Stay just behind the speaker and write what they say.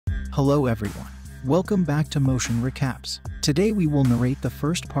Hello everyone. Welcome back to Motion Recaps. Today we will narrate the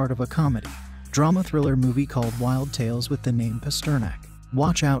first part of a comedy, drama thriller movie called Wild Tales with the name Pasternak.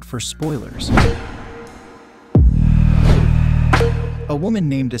 Watch out for spoilers. A woman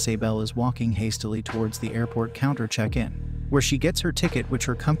named Isabelle is walking hastily towards the airport counter check-in, where she gets her ticket which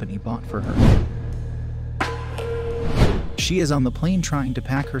her company bought for her. She is on the plane trying to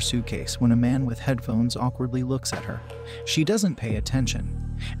pack her suitcase when a man with headphones awkwardly looks at her. She doesn't pay attention,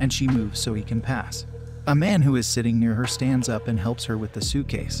 and she moves so he can pass. A man who is sitting near her stands up and helps her with the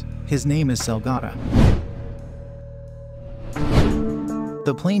suitcase. His name is Salgado.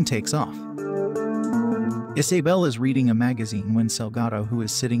 The plane takes off. Isabelle is reading a magazine when Salgado, who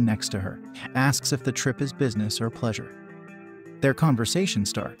is sitting next to her, asks if the trip is business or pleasure. Their conversation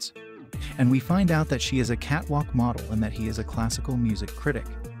starts, and we find out that she is a catwalk model and that he is a classical music critic.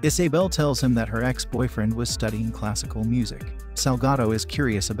 Isabelle tells him that her ex-boyfriend was studying classical music. Salgado is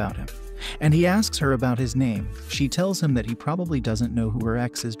curious about him, and he asks her about his name. She tells him that he probably doesn't know who her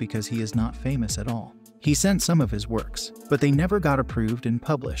ex is because he is not famous at all. He sent some of his works, but they never got approved and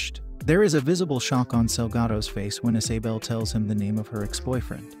published. There is a visible shock on Salgado's face when Isabelle tells him the name of her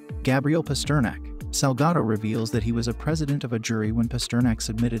ex-boyfriend, Gabriel Pasternak. Salgado reveals that he was a president of a jury when Pasternak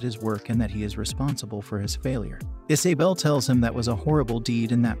submitted his work and that he is responsible for his failure. Isabelle tells him that was a horrible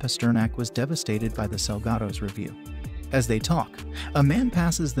deed and that Pasternak was devastated by the Salgado's review. As they talk, a man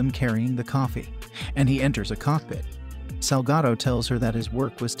passes them carrying the coffee, and he enters a cockpit. Salgado tells her that his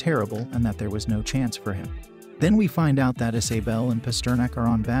work was terrible and that there was no chance for him. Then we find out that Isabelle and Pasternak are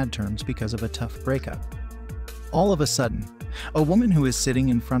on bad terms because of a tough breakup. All of a sudden, a woman who is sitting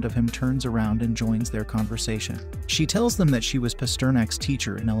in front of him turns around and joins their conversation. She tells them that she was Pasternak's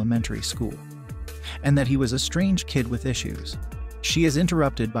teacher in elementary school, and that he was a strange kid with issues. She is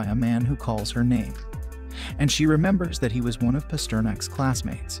interrupted by a man who calls her name, and she remembers that he was one of Pasternak's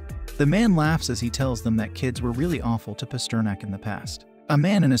classmates. The man laughs as he tells them that kids were really awful to Pasternak in the past. A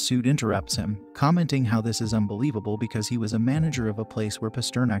man in a suit interrupts him, commenting how this is unbelievable because he was a manager of a place where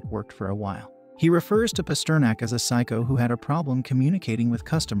Pasternak worked for a while. He refers to Pasternak as a psycho who had a problem communicating with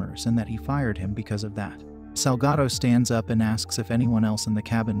customers and that he fired him because of that. Salgado stands up and asks if anyone else in the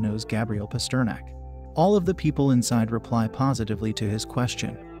cabin knows Gabriel Pasternak. All of the people inside reply positively to his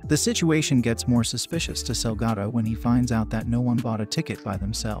question. The situation gets more suspicious to Salgado when he finds out that no one bought a ticket by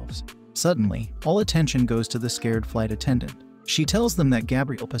themselves. Suddenly, all attention goes to the scared flight attendant. She tells them that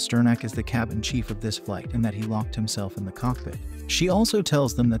Gabriel Pasternak is the cabin chief of this flight and that he locked himself in the cockpit. She also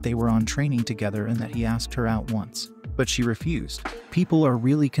tells them that they were on training together and that he asked her out once, but she refused. People are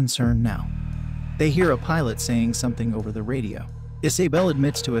really concerned now. They hear a pilot saying something over the radio. Isabelle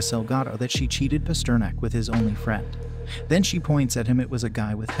admits to Salgado that she cheated Pasternak with his only friend. Then she points at him. It was a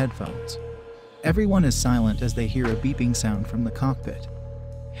guy with headphones. Everyone is silent as they hear a beeping sound from the cockpit.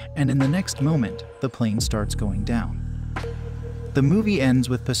 And in the next moment, the plane starts going down. The movie ends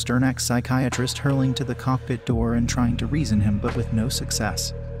with Pasternak's psychiatrist hurling to the cockpit door and trying to reason him, but with no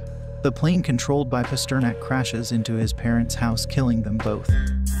success. The plane controlled by Pasternak crashes into his parents' house, killing them both.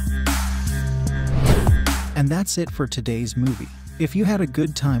 And that's it for today's movie. If you had a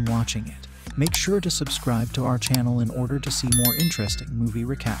good time watching it, make sure to subscribe to our channel in order to see more interesting movie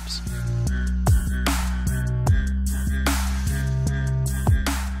recaps.